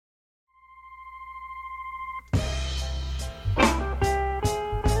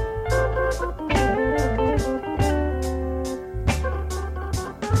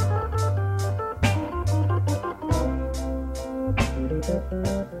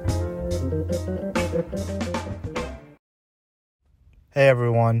Hey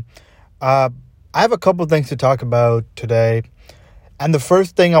everyone. I have a couple things to talk about today. And the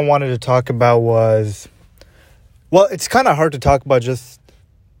first thing I wanted to talk about was, well, it's kind of hard to talk about just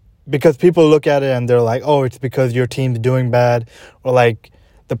because people look at it and they're like, oh, it's because your team's doing bad, or like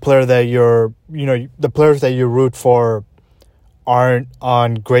the players that you root for aren't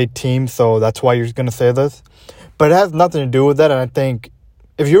on great teams, so that's why you're going to say this. But it has nothing to do with that, and I think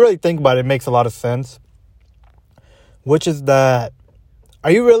if you really think about it, it makes a lot of sense. Which is that, are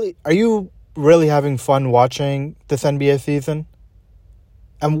you really having fun watching this NBA season?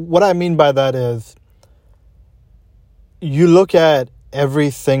 And what I mean by that is, you look at every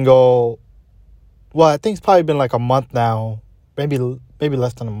single, well, I think it's probably been like a month now, maybe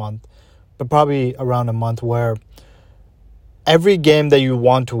less than a month, but probably around a month, where every game that you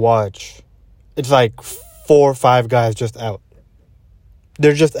want to watch, it's like 4 or 5 guys just out.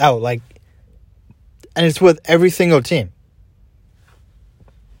 They're just out, like, and it's with every single team.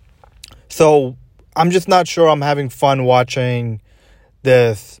 So I'm just not sure I'm having fun watching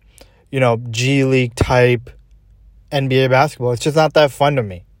this, G League type NBA basketball. It's just not that fun to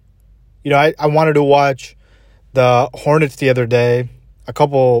me. I wanted to watch the Hornets the other day, a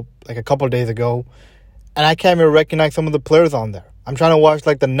couple days ago, and I can't even recognize some of the players on there. I'm trying to watch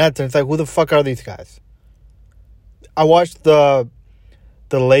like the Nets, and it's like, who the fuck are these guys? I watched the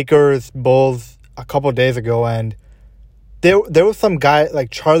Lakers Bulls a couple days ago, and there was some guy like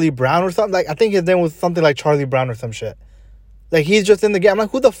Charlie Brown or something. Like, I think his name was something like Charlie Brown or some shit. Like, he's just in the game. I'm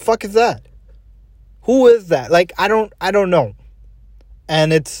like, who the fuck is that? Who is that? Like, I don't know.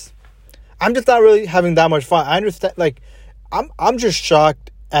 And I'm just not really having that much fun. I understand. Like, I'm just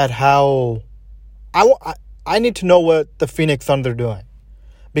shocked at how I need to know what the Phoenix Suns are doing,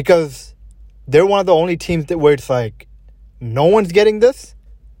 because they're one of the only teams where it's like no one's getting this.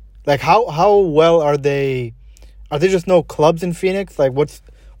 Like, how well are they? Are there just no clubs in Phoenix? Like, what's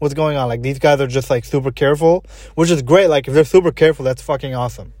going on? Like, these guys are just like super careful, which is great. Like, if they're super careful, that's fucking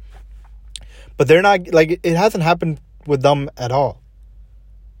awesome. But they're not, like, it hasn't happened with them at all.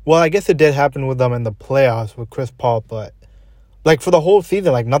 Well, I guess it did happen with them in the playoffs with Chris Paul, but like for the whole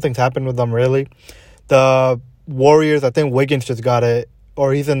season, like nothing's happened with them really. The Warriors, I think Wiggins just got it,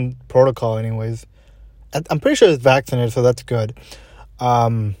 or he's in protocol anyways. I'm pretty sure he's vaccinated, so that's good.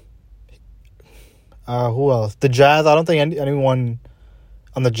 Who else? The Jazz. I don't think anyone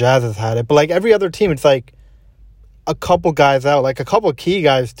on the Jazz has had it. But like every other team, it's like a couple guys out, like a couple key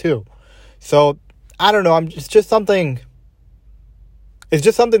guys too. So I don't know. It's just something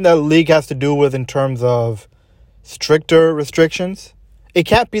that the league has to do with in terms of stricter restrictions. It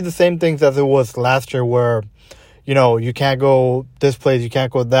can't be the same things as it was last year, where you can't go this place, you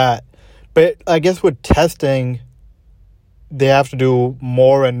can't go that. But I guess with testing, they have to do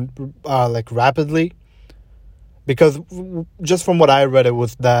more and like rapidly. Because just from what I read, it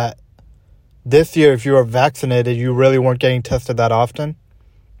was that this year, if you were vaccinated, you really weren't getting tested that often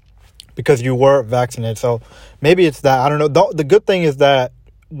because you were vaccinated. So maybe it's that. I don't know. The good thing is that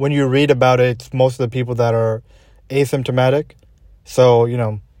when you read about it, it's most of the people that are asymptomatic. So,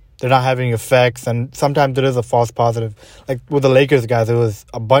 they're not having effects. And sometimes it is a false positive. Like with the Lakers guys, it was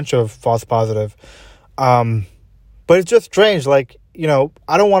a bunch of false positive. But it's just strange. Like,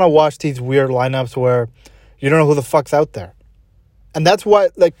 I don't want to watch these weird lineups where you don't know who the fuck's out there. And that's why,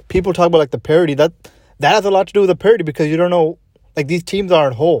 like, people talk about, like, the parity. That has a lot to do with the parity, because you don't know, like, these teams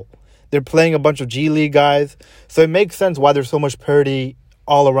aren't whole. They're playing a bunch of G League guys. So it makes sense why there's so much parity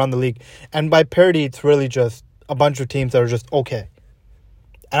all around the league. And by parity, it's really just a bunch of teams that are just okay.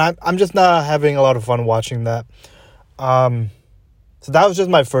 And I'm just not having a lot of fun watching that. So that was just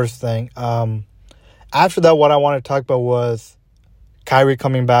my first thing. After that, what I wanted to talk about was Kyrie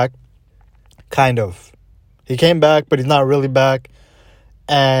coming back. Kind of. He came back, but he's not really back.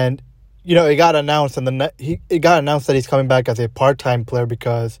 And, it got announced, and it got announced that he's coming back as a part-time player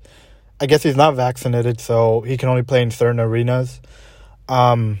because I guess he's not vaccinated, so he can only play in certain arenas.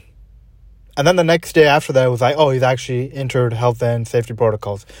 And then the next day after that, it was like, oh, he's actually entered health and safety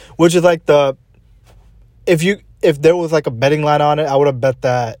protocols, which is like if there was like a betting line on it, I would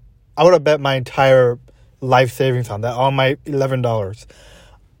have bet my entire life savings on that, on my $11,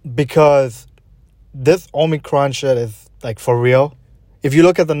 because this Omicron shit is like for real. If you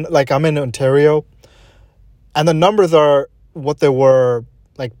look at I'm in Ontario, and the numbers are what they were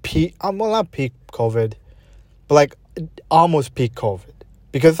like not peak COVID, but like almost peak COVID,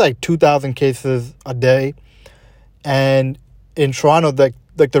 because it's like 2,000 cases a day, and in Toronto,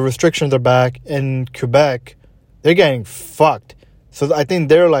 the restrictions are back. In Quebec, they're getting fucked. So I think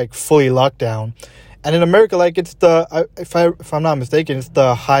they're like fully locked down. And in America, like it's if I'm not mistaken, it's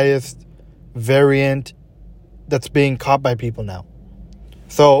the highest variant that's being caught by people now.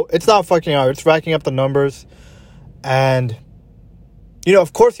 So it's not fucking out. It's racking up the numbers. And,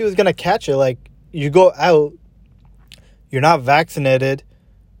 of course he was going to catch it. Like, you go out, you're not vaccinated,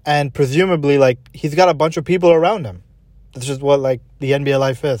 and presumably, like, he's got a bunch of people around him. That's just what, like, the NBA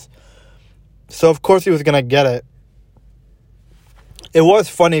life is. So, of course he was going to get it. It was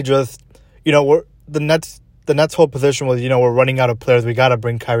funny just, the Nets' whole position was, we're running out of players. We got to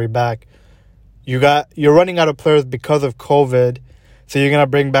bring Kyrie back. You're running out of players because of COVID. So you're going to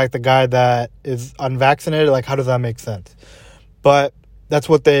bring back the guy that is unvaccinated? Like, how does that make sense? But that's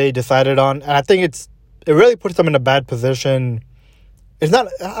what they decided on. And I think it really puts them in a bad position.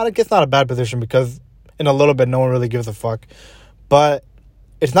 I guess not a bad position because in a little bit no one really gives a fuck. But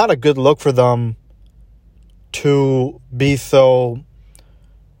it's not a good look for them to be so...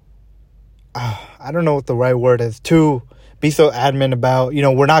 I don't know what the right word is. To be so adamant about,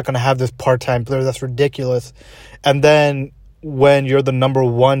 we're not going to have this part-time player. That's ridiculous. And then when you're the number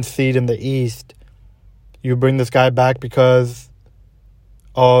 1 seed in the East, you bring this guy back because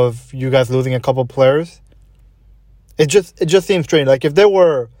of you guys losing a couple players. It just seems strange. Like, if they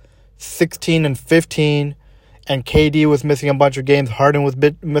were 16 and 15 and KD was missing a bunch of games, Harden was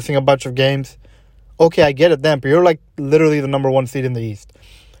missing a bunch of games, okay, I get it then. But you're, like, literally the number 1 seed in the East.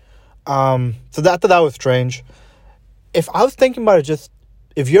 So I thought that was strange. If I was thinking about it,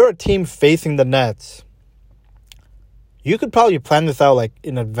 if you're a team facing the Nets, you could probably plan this out like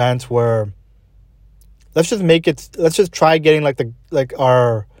in advance where let's just try getting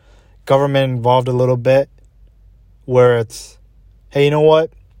our government involved a little bit, where it's, hey, you know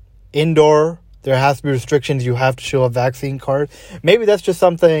what? Indoor, there has to be restrictions. You have to show a vaccine card. Maybe that's just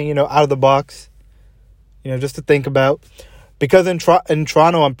something, out of the box, just to think about. Because in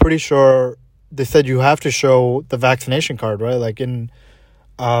Toronto, I'm pretty sure they said you have to show the vaccination card, right? Like if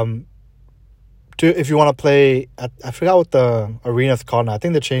you want to play at, I forgot what the arena's called now. I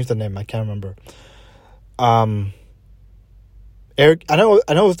think they changed the name. I can't remember. I know it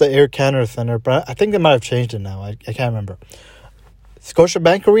was the Air Canada Center, but I think they might have changed it now. I can't remember.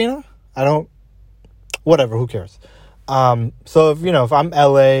 Scotiabank Arena? Whatever, who cares? So if I'm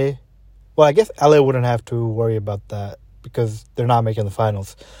LA, well, I guess LA wouldn't have to worry about that because they're not making the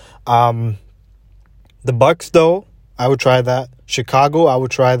finals. The Bucks, though, I would try that. Chicago, I would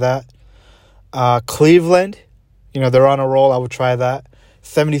try that. Cleveland, they're on a roll. I would try that.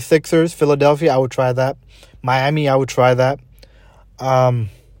 76ers, Philadelphia, I would try that. Miami, I would try that.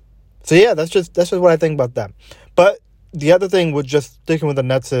 So yeah, that's just what I think about that. But the other thing with just sticking with the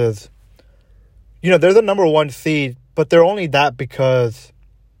Nets is, they're the number 1 seed, but they're only that because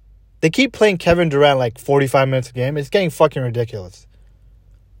they keep playing Kevin Durant like 45 minutes a game. It's getting fucking ridiculous.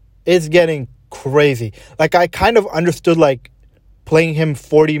 It's getting crazy. Like, I kind of understood, like, playing him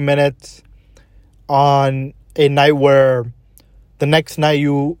 40 minutes on a night where the next night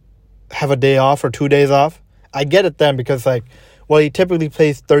you have a day off or 2 days off. I get it then because, like, well, he typically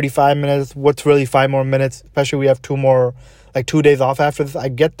plays 35 minutes. What's really 5 more minutes? Especially we have 2 days off after this. I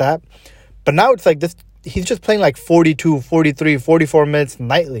get that. But now it's like this. He's just playing like 42, 43, 44 minutes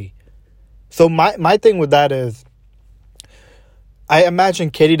nightly. So my thing with that is, I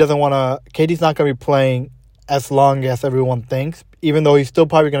imagine KD's not going to be playing as long as everyone thinks, even though he's still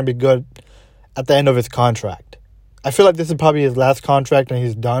probably going to be good at the end of his contract. I feel like this is probably his last contract and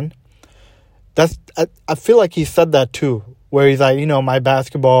he's done. I feel like he said that too, where he's like, my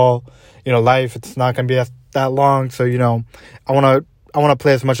basketball, life, it's not going to be that long, so, I want to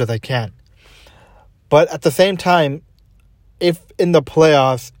play as much as I can. But at the same time, if in the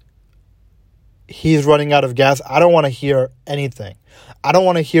playoffs he's running out of gas, I don't want to hear anything. I don't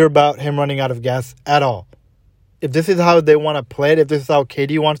want to hear about him running out of gas at all. If this is how they want to play it, if this is how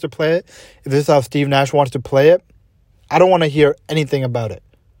KD wants to play it, if this is how Steve Nash wants to play it, I don't want to hear anything about it.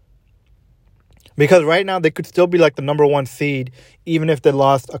 Because right now they could still be like the number 1 seed, even if they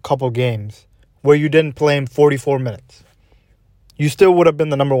lost a couple games where you didn't play him 44 minutes. You still would have been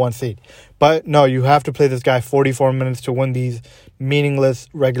the number 1 seed. But no, you have to play this guy 44 minutes to win these meaningless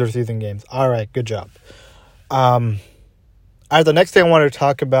regular season games. All right, good job. All right, the next thing I wanted to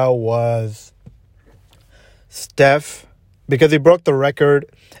talk about was Steph, because he broke the record.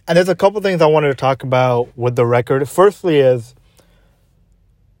 And there's a couple things I wanted to talk about with the record. Firstly is,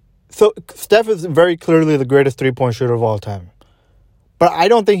 so Steph is very clearly the greatest three-point shooter of all time. But I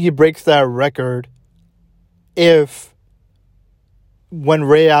don't think he breaks that record if, when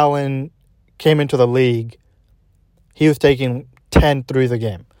Ray Allen came into the league, he was taking 10 threes a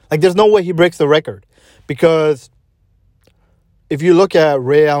game. Like, there's no way he breaks the record. Because if you look at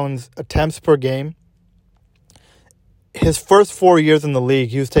Ray Allen's attempts per game, his first 4 years in the league,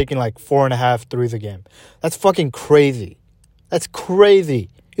 he was taking like 4.5 threes a game. That's fucking crazy. That's crazy.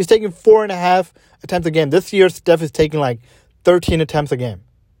 He's taking 4.5 attempts a game. This year, Steph is taking like 13 attempts a game.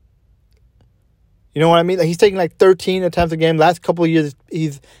 You know what I mean? Like, he's taking like 13 attempts a game. Last couple of years,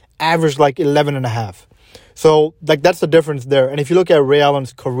 he's averaged like 11.5. So, like, that's the difference there. And if you look at Ray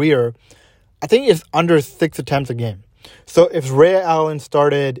Allen's career, I think it's under 6 attempts a game. So, if Ray Allen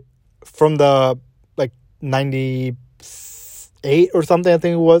started from the, like, 98 or something, I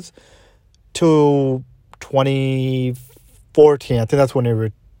think it was, to 2014, I think that's when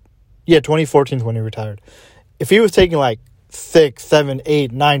 2014 is when he retired. If he was taking, like, 6, 7,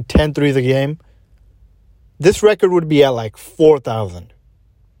 8, 9, 10 threes a game, this record would be at, like, 4,000.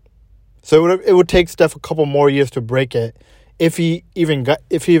 So it would take Steph a couple more years to break it if he even got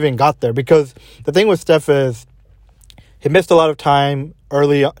there. Because the thing with Steph is he missed a lot of time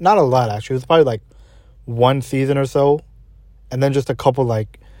early. Not a lot, actually. It was probably like one season or so. And then just a couple,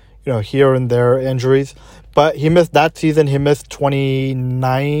 like, you know, here and there injuries. But he missed that season. He missed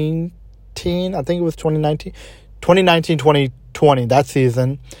 2019. I think it was 2019. 2019, 2020, that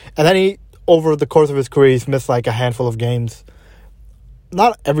season. And then over the course of his career, he's missed like a handful of games.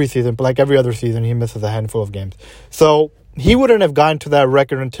 Not every season, but like every other season, he misses a handful of games. So he wouldn't have gotten to that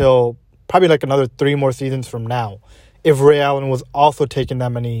record until probably like another 3 more seasons from now if Ray Allen was also taking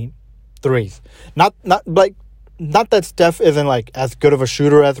that many threes. Not that Steph isn't like as good of a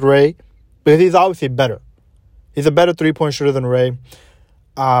shooter as Ray, but he's obviously better. He's a better 3-point shooter than Ray.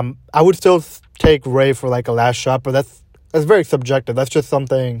 I would still take Ray for like a last shot, but that's very subjective. That's just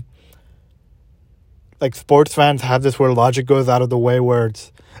something. Like, sports fans have this where logic goes out of the way, where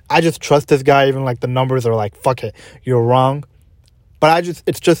I just trust this guy, even like the numbers are like, fuck it, you're wrong. But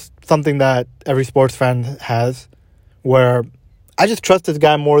it's just something that every sports fan has, where I just trust this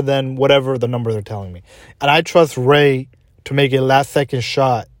guy more than whatever the numbers are telling me. And I trust Ray to make a last-second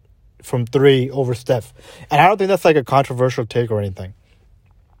shot from 3 over Steph. And I don't think that's like a controversial take or anything.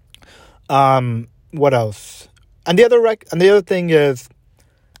 What else? And the other thing is,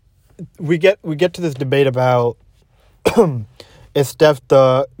 we get to this debate about is Steph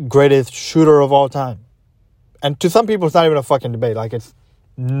the greatest shooter of all time? And to some people, it's not even a fucking debate. Like, it's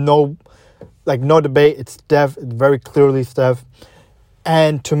no debate. It's Steph. It's very clearly Steph.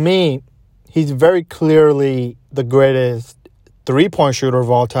 And to me, he's very clearly the greatest 3-point shooter of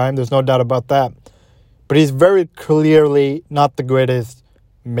all time. There's no doubt about that. But he's very clearly not the greatest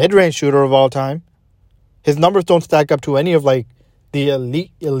mid-range shooter of all time. His numbers don't stack up to any of like the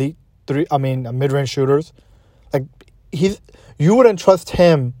elite mid-range shooters. Like, you wouldn't trust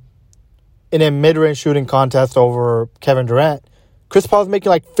him in a mid-range shooting contest over Kevin Durant. Chris Paul's making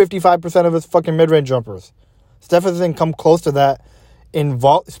like 55% of his fucking mid-range jumpers. Steph hasn't come close to that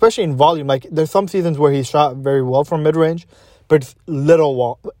especially in volume. Like, there's some seasons where he shot very well from mid-range, but it's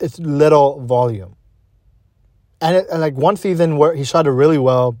little volume. And like one season where he shot it really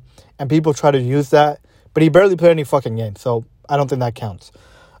well, and people try to use that, but he barely played any fucking games, so I don't think that counts.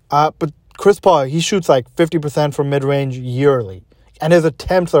 But Chris Paul, he shoots like 50% from mid-range yearly. And his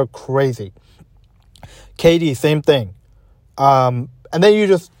attempts are crazy. KD, same thing. And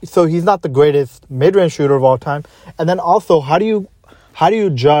then so he's not the greatest mid-range shooter of all time. And then also, how do you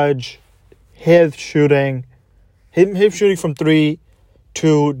judge his shooting, him shooting from 3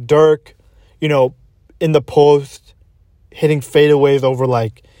 to Dirk, in the post, hitting fadeaways over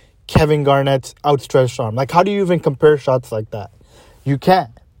like Kevin Garnett's outstretched arm? Like, how do you even compare shots like that? You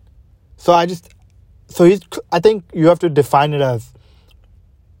can't. So I think you have to define it as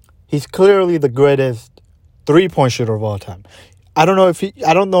he's clearly the greatest 3-point shooter of all time. I don't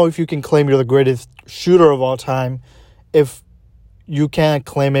know if you can claim you're the greatest shooter of all time if you can't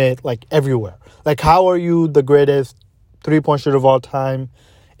claim it like everywhere. Like, how are you the greatest 3-point shooter of all time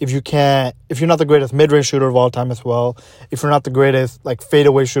if you're not the greatest mid-range shooter of all time as well, if you're not the greatest like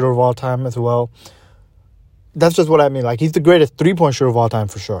fadeaway shooter of all time as well? That's just what I mean. Like, he's the greatest 3-point shooter of all time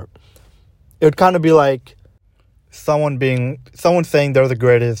for sure. It would kind of be like someone saying they're the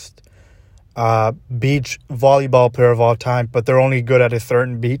greatest beach volleyball player of all time, but they're only good at a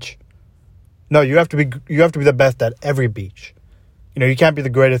certain beach. No, you have to be the best at every beach. You can't be the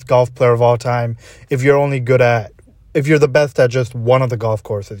greatest golf player of all time if you're the best at just one of the golf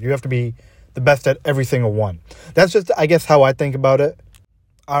courses. You have to be the best at every single one. That's just, I guess, how I think about it.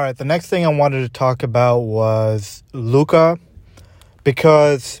 All right, the next thing I wanted to talk about was Luka,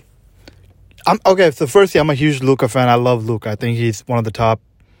 because so firstly, I'm a huge Luka fan. I love Luka. I think he's one of the top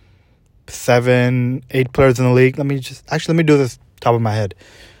 7, 8 players in the league. Let me do this top of my head.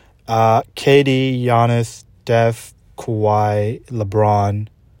 KD, Giannis, Steph, Kawhi, LeBron.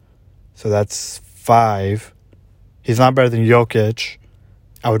 So that's 5. He's not better than Jokic.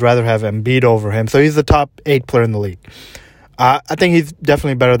 I would rather have Embiid over him. So he's the top 8 player in the league. I think he's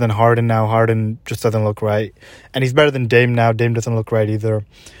definitely better than Harden now. Harden just doesn't look right. And he's better than Dame now. Dame doesn't look right either.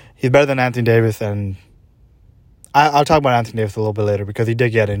 He's better than Anthony Davis. And I'll talk about Anthony Davis a little bit later because he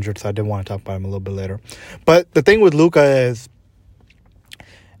did get injured, so I did want to talk about him a little bit later. But the thing with Luka is,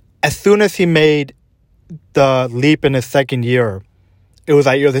 as soon as he made the leap in his second year, it was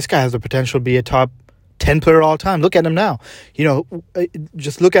like, yo, this guy has the potential to be a top 10 player all time. Look at him now.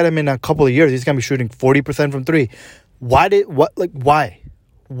 Just look at him in a couple of years. He's going to be shooting 40% from three. Why?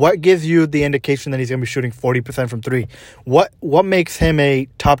 What gives you the indication that he's going to be shooting 40% from three? What makes him a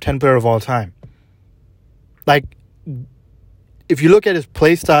top 10 player of all time? Like, if you look at his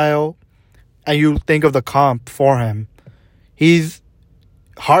play style and you think of the comp for him, he's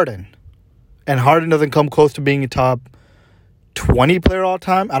Harden. And Harden doesn't come close to being a top 20 player all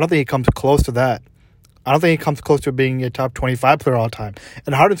time. I don't think he comes close to that. I don't think he comes close to being a top 25 player all time.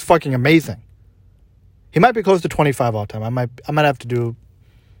 And Harden's fucking amazing. He might be close to 25 all time. I might have to do...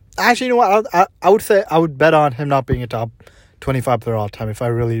 Actually, you know what? I would say I would bet on him not being a top 25 player all time if I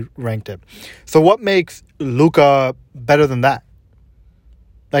really ranked it. So what makes Luka better than that?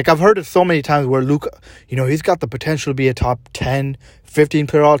 Like, I've heard it so many times where Luka, he's got the potential to be a top 10, 15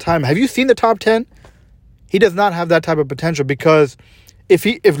 player all time. Have you seen the top 10? He does not have that type of potential because if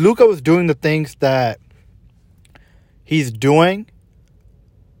Luka was doing the things that he's doing,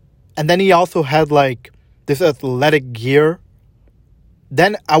 and then he also had like this athletic gear,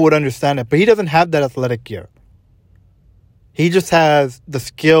 then I would understand it. But he doesn't have that athletic gear. He just has the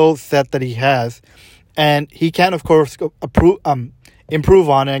skill set that he has, and he can, of course, improve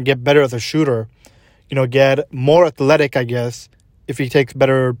on it and get better as a shooter. Get more athletic, I guess, if he takes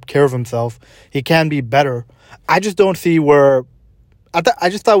better care of himself. He can be better. I just don't see where... I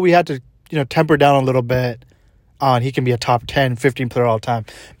just thought we had to, temper down a little bit on he can be a top 10, 15 player all time.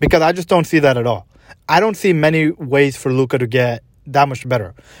 Because I just don't see that at all. I don't see many ways for Luka to get that much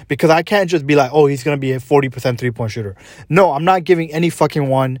better. Because I can't just be like, oh, he's going to be a 40% three-point shooter. No, I'm not giving any fucking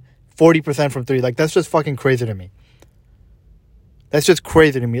one 40% from three. Like, that's just fucking crazy to me. That's just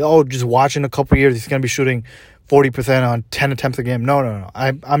crazy to me. Oh, just watching a couple years, he's going to be shooting 40% on 10 attempts a game. No.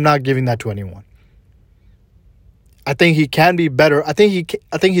 I'm not giving that to anyone. I think he can be better. I think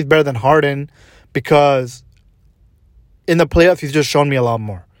he's better than Harden because in the playoffs, he's just shown me a lot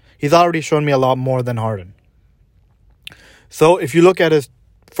more. He's already shown me a lot more than Harden. So if you look at his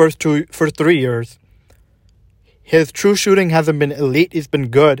first 3 years, his true shooting hasn't been elite. He's been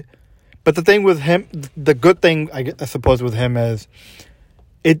good. But the thing with him, the good thing, I suppose, with him is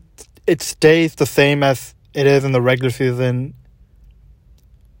it stays the same as it is in the regular season.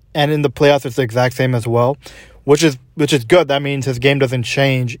 And in the playoffs, it's the exact same as well, which is good. That means his game doesn't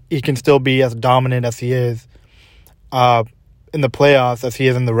change. He can still be as dominant as he is in the playoffs as he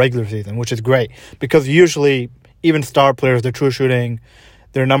is in the regular season, which is great. Because usually, even star players, their true shooting,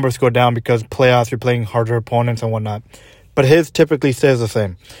 their numbers go down because playoffs, you're playing harder opponents and whatnot. But his typically stays the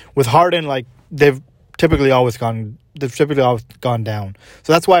same. With Harden, like, they've typically always gone down.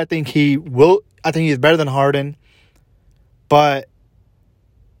 So that's why I think he's better than Harden, but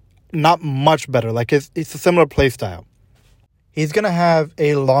not much better. Like, it's a similar play style. He's going to have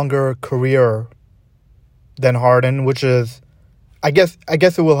a longer career than Harden, which is, I guess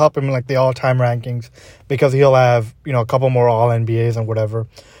it will help him in, like, the all-time rankings because he'll have, a couple more All-NBAs and whatever.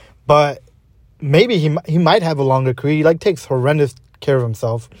 But maybe he might have a longer career. He, like, takes horrendous care of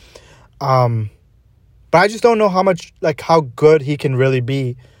himself. But I just don't know how good he can really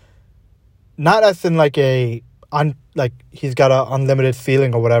be. Not as in, like, he's got an unlimited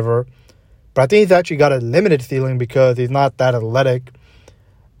ceiling or whatever. But I think he's actually got a limited ceiling because he's not that athletic.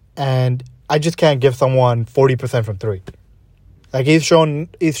 And I just can't give someone 40% from three. Like, he's shown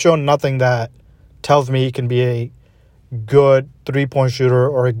nothing that tells me he can be a good three-point shooter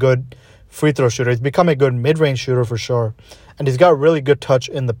or a good free throw shooter. He's become a good mid-range shooter for sure. And he's got really good touch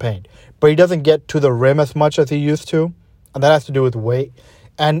in the paint. But he doesn't get to the rim as much as he used to. And that has to do with weight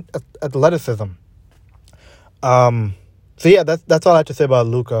and athleticism. So yeah, that's all I have to say about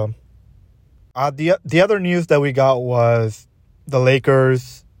Luka. The other news that we got was the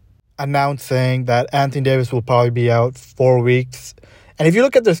Lakers announcing that Anthony Davis will probably be out 4 weeks. And if you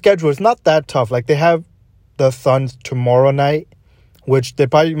look at their schedule, it's not that tough. Like, they have the Suns tomorrow night, which they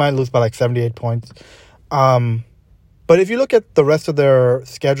probably might lose by like 78 points. But if you look at the rest of their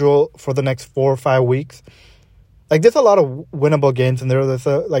schedule for the next 4 or 5 weeks, like, there's a lot of winnable games in there. There's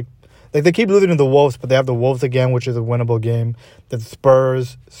like they keep losing to the Wolves, but they have the Wolves again, which is a winnable game. The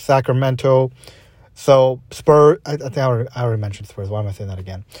Spurs, Sacramento. So Spurs, I think I already mentioned Spurs. Why am I saying that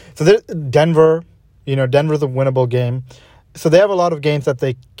again? So Denver, Denver's a winnable game. So they have a lot of games that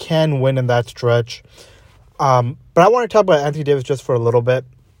they can win in that stretch. But I want to talk about Anthony Davis just for a little bit,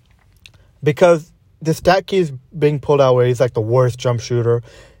 because the stat keeps being pulled out where he's like the worst jump shooter.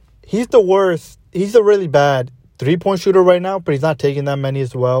 He's the worst. He's a really bad three-point shooter right now, but he's not taking that many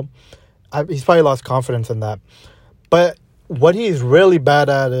as well. He's probably lost confidence in that. But what he's really bad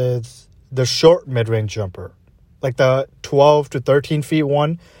at is the short mid-range jumper, like the 12 to 13 feet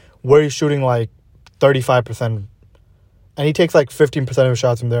one, where he's shooting like 35%. And he takes like 15% of his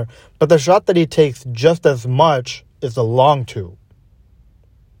shots from there. But the shot that he takes just as much is the long two.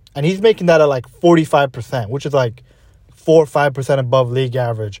 And he's making that at like 45%, which is like 4 or 5% above league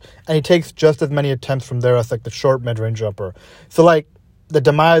average. And he takes just as many attempts from there as like the short mid-range jumper. So like the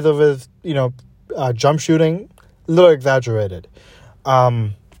demise of his, jump shooting, a little exaggerated.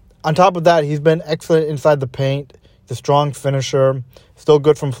 On top of that, he's been excellent inside the paint. He's a strong finisher, still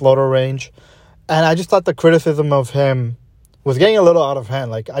good from floater range. And I just thought the criticism of him was getting a little out of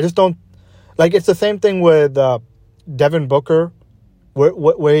hand. Like, I just don't... Like, it's the same thing with Devin Booker,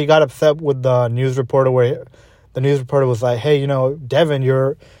 where he got upset with the news reporter, where the news reporter was like, hey, Devin,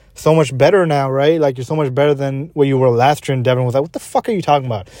 you're so much better now, right? Like, you're so much better than what you were last year. And Devin was like, what the fuck are you talking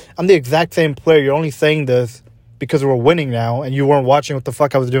about? I'm the exact same player. You're only saying this because we're winning now, and you weren't watching what the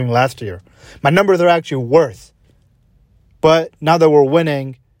fuck I was doing last year. My numbers are actually worse. But now that we're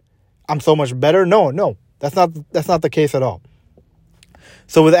winning, I'm so much better? No. That's not the case at all.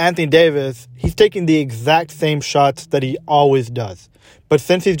 So with Anthony Davis, he's taking the exact same shots that he always does. But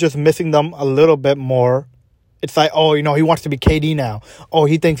since he's just missing them a little bit more, it's like, he wants to be KD now. Oh,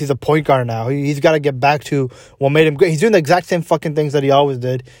 he thinks he's a point guard now. He's got to get back to what made him great. He's doing the exact same fucking things that he always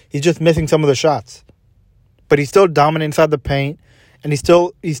did. He's just missing some of the shots. But he's still dominant inside the paint, and he's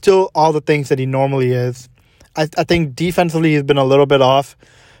still all the things that he normally is. I think defensively he's been a little bit off,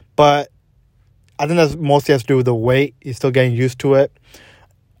 but I think that's mostly has to do with the weight. He's still getting used to it.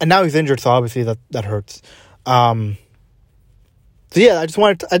 And now he's injured, so obviously that hurts. So yeah, I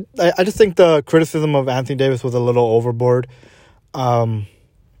just think the criticism of Anthony Davis was a little overboard. What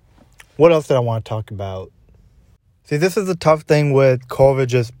else did I want to talk about? See, this is the tough thing with COVID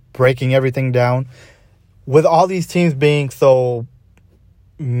just breaking everything down. With all these teams being so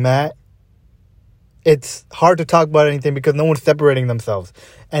meh, it's hard to talk about anything because no one's separating themselves.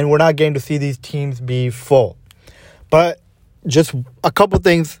 And we're not getting to see these teams be full. But just a couple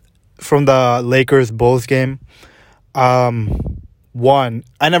things from the Lakers-Bulls game. One,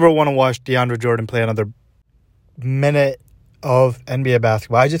 I never want to watch DeAndre Jordan play another minute of NBA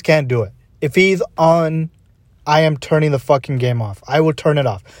basketball. I just can't do it. If he's on, I am turning the fucking game off. I will turn it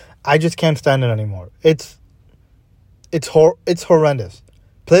off. I just can't stand it anymore. It's horrendous.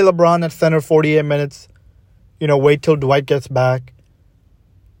 Play LeBron at center 48 minutes. Wait till Dwight gets back.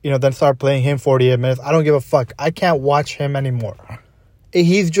 Then start playing him 48 minutes. I don't give a fuck. I can't watch him anymore.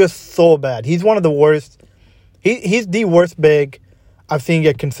 He's just so bad. He's one of the worst. He's the worst big I've seen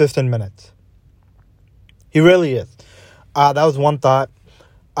get consistent minutes. He really is. That was one thought.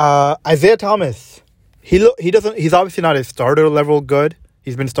 Isaiah Thomas. He's obviously not a starter level good.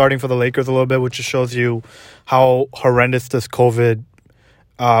 He's been starting for the Lakers a little bit, which just shows you how horrendous this COVID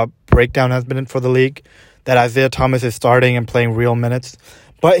breakdown has been for the league. That Isaiah Thomas is starting and playing real minutes.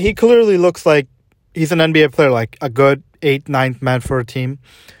 But he clearly looks like he's an NBA player, like a good 8th, 9th man for a team.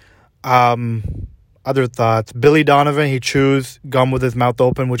 Other thoughts. Billy Donovan, he chews gum with his mouth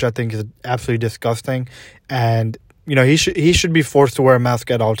open, which I think is absolutely disgusting. And, he should be forced to wear a mask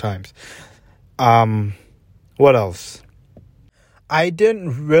at all times. What else? I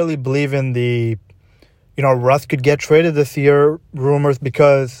didn't really believe in the, Russ could get traded this year rumors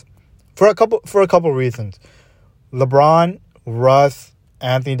because for a couple reasons. LeBron, Russ,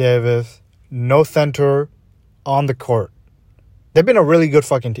 Anthony Davis, no center on the court. They've been a really good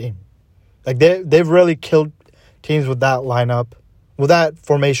fucking team. Like they've really killed teams with that lineup, with that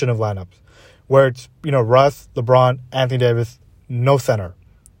formation of lineups, where it's Russ, LeBron, Anthony Davis, no center.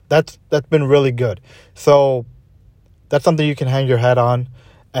 That's been really good. So that's something you can hang your head on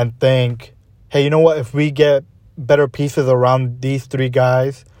and think, hey, you know what? If we get better pieces around these three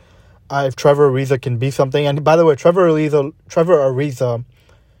guys, if Trevor Ariza can be something. And by the way, Trevor Ariza,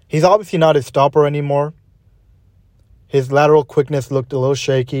 he's obviously not a stopper anymore. His lateral quickness looked a little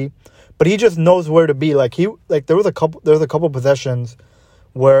shaky, but he just knows where to be. There was a couple possessions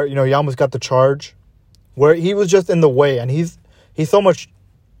where he almost got the charge, where he was just in the way, and he's so much,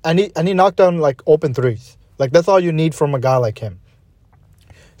 and he knocked down open threes. That's all you need from a guy like him.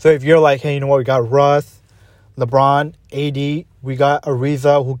 So if you're like, hey, you know what, we got Russ, LeBron, AD, we got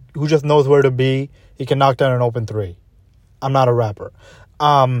Ariza who just knows where to be. He can knock down an open three. I'm not a rapper.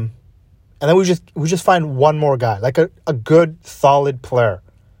 And then we just find one more guy, like a good, solid player.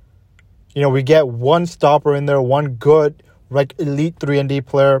 You know, we get one stopper in there, one good, like elite 3-and-D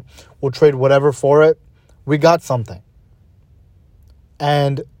player. We'll trade whatever for it. We got something.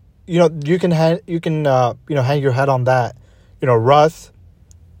 And, you know, you can hang your head on that. You know, Russ,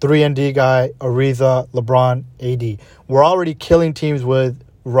 3-and-D guy, Ariza, LeBron, AD. We're already killing teams with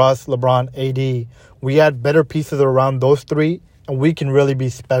Russ, LeBron, AD. We add better pieces around those three, and we can really be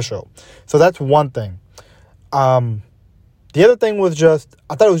special. So that's one thing. The other thing was I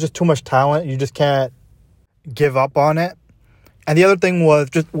thought it was just too much talent. You just can't give up on it. And the other thing was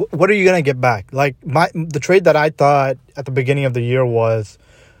just, what are you going to get back? Like, the trade that I thought at the beginning of the year was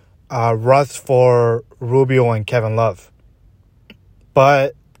Russ for Rubio and Kevin Love.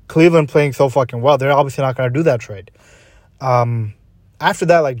 But Cleveland playing so fucking well, they're obviously not going to do that trade. After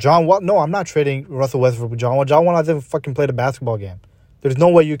that, like, John Wall, no, I'm not trading Russell Westbrook with John Wall. John Wall hasn't even fucking played a basketball game. There's no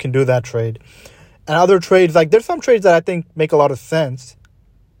way you can do that trade. And other trades, like, there's some trades that I think make a lot of sense.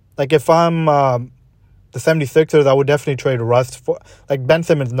 Like, if I'm the 76ers, I would definitely trade Russ for, like, Ben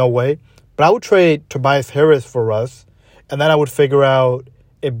Simmons, no way. But I would trade Tobias Harris for Russ. And then I would figure out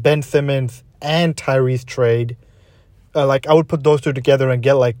if Ben Simmons and Tyrese trade. Like, I would put those two together and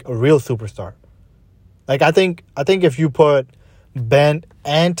get, like, a real superstar. Like, I think if you put Ben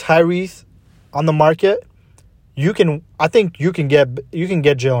and Tyrese on the market, you can get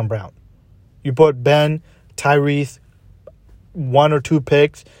Jaylen Brown. You put Ben, Tyrese, 1 or 2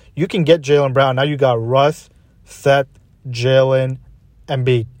 picks, you can get Jaylen Brown. Now you got Russ, Seth, Jaylen,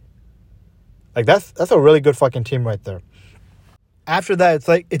 Embiid. Like, that's a really good fucking team right there. After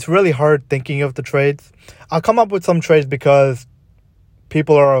that, it's really hard thinking of the trades. I'll come up with some trades because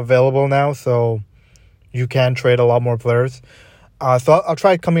people are available now, so you can trade a lot more players. So I'll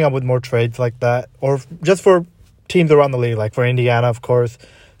try coming up with more trades like that, or just for teams around the league, like for Indiana, of course,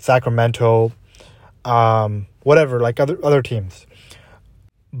 Sacramento, whatever, like other teams.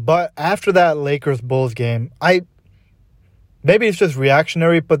 But after that Lakers-Bulls game, maybe it's just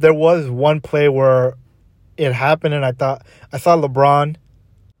reactionary, but there was one play where it happened, and I saw LeBron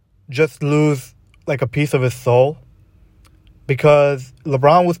just lose like a piece of his soul, because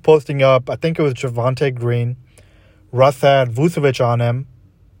LeBron was posting up, I think it was Javonte Green. Russ had Vucevic on him,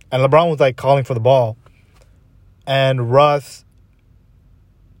 and LeBron was like calling for the ball. And Russ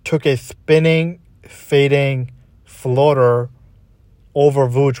took a spinning, fading floater over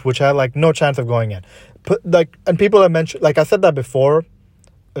Vooch, which had like no chance of going in. And people have mentioned, like I said that before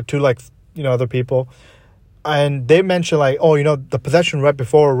to like, you know, other people, and they mentioned like, oh, you know, the possession right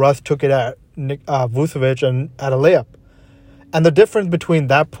before Russ took it at Vucevic and had a layup. And the difference between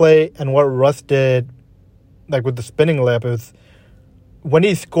that play and what Russ did, like with the spinning layup, is when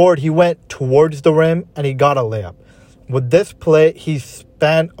he scored, he went towards the rim and he got a layup. With this play, he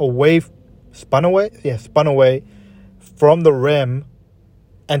spun away from the rim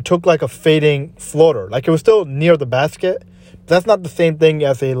and took like a fading floater. Like, it was still near the basket, but that's not the same thing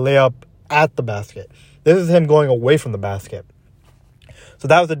as a layup at the basket. This is him going away from the basket. So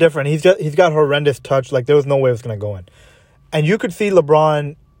that was the difference. He's got horrendous touch. Like, there was no way it was going to go in. And you could see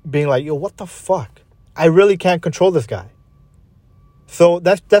LeBron being like, yo, what the fuck? I really can't control this guy. So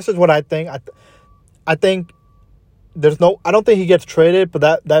that's just what I think. I think I don't think he gets traded,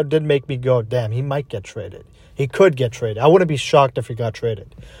 but that did make me go, damn, he might get traded. He could get traded. I wouldn't be shocked if he got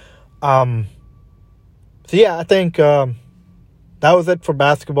traded. So yeah, I think that was it for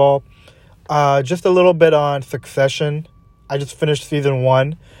basketball. Just a little bit on Succession. I just finished season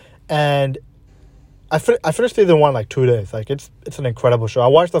 1, and I finished season 1 in like 2 days. Like, it's an incredible show. I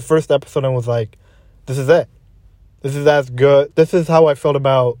watched the first episode and was like, this is it. This is as good. This is how I felt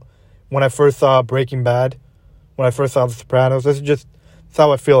about when I first saw Breaking Bad, when I first saw The Sopranos. That's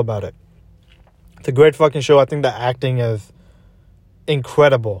how I feel about it. It's a great fucking show. I think the acting is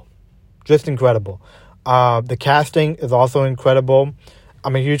incredible. Just incredible. The casting is also incredible.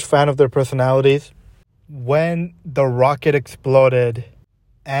 I'm a huge fan of their personalities. When the rocket exploded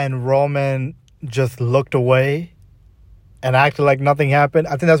and Roman just looked away and acted like nothing happened,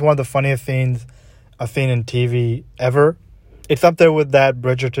 I think that's one of the funniest scenes I've seen in TV ever. It's up there with that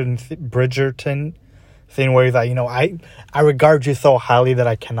Bridgerton scene where he's like, you know, I regard you so highly that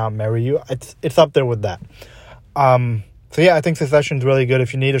I cannot marry you. It's up there with that. So yeah, I think Succession's really good.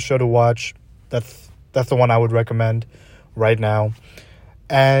 If you need a show to watch, that's the one I would recommend right now.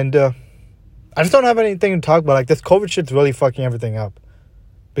 And I just don't have anything to talk about. Like, this COVID shit's really fucking everything up.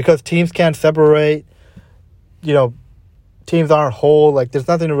 Because teams can't separate, you know, teams aren't whole. Like, there's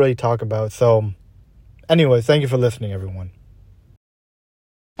nothing to really talk about. So, anyways, thank you for listening, everyone.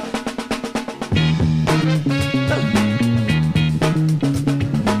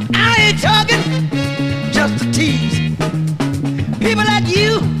 I ain't talking just to tease. People like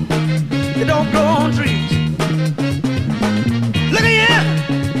you, they don't grow on trees. Look at here,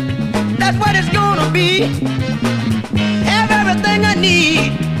 that's what it's gonna be. Have everything I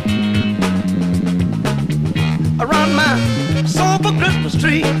need around my sober Christmas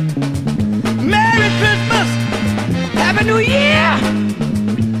tree. Merry Christmas, Happy New Year.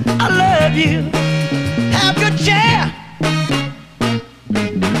 I love you, have good cheer.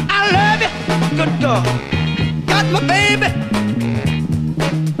 I love you, good dog. Got my baby,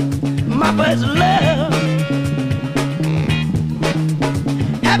 my first love.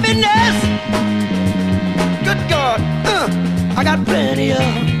 Happiness, good God, I got plenty of.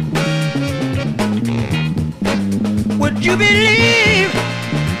 Would you believe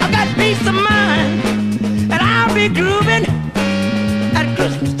I got peace of mind, and I'll be grooving at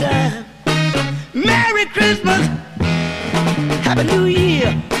Christmas time. Merry Christmas, Happy New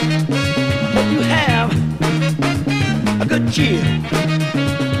Year. Hope you have a good cheer.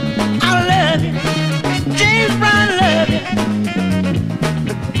 I love you, James Brown, love you.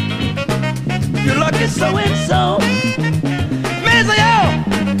 You're lucky so-and-so. Mr. Yo,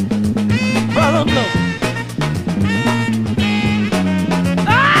 brother blow.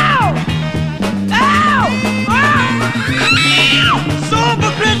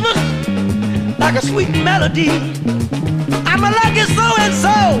 Like a sweet melody, I'm a lucky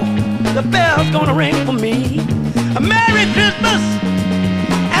so-and-so. The bell's gonna ring for me. A Merry Christmas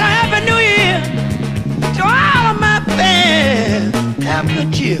and a Happy New Year to all of my fans. Have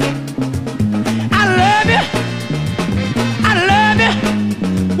good cheer. I love you, I love you.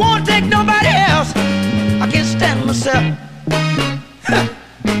 Won't take nobody else. I can't stand myself.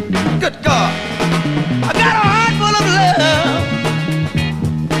 Good God, I got a heart full of love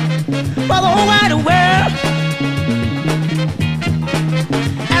for the whole wide world,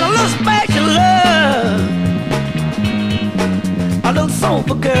 and a little special love, a little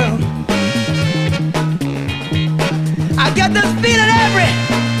soulful girl. I get this feeling every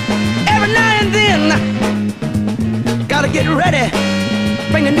now and then. Gotta get ready,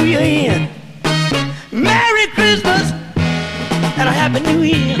 bring the new year in. Merry Christmas and a Happy New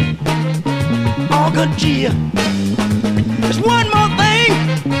Year. All good cheer. There's one more thing,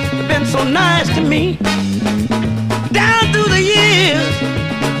 you've been so nice to me down through the years,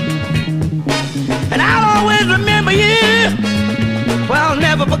 and I'll always remember you. Well, I'll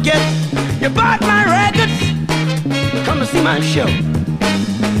never forget. You bought my records, come to see my show.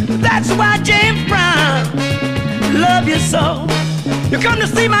 That's why James Brown love you so. You come to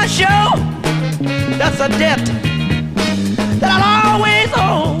see my show, that's a debt that I'll always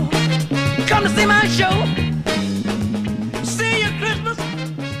owe. Come to see my show. See you Christmas.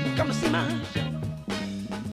 Come to see my show.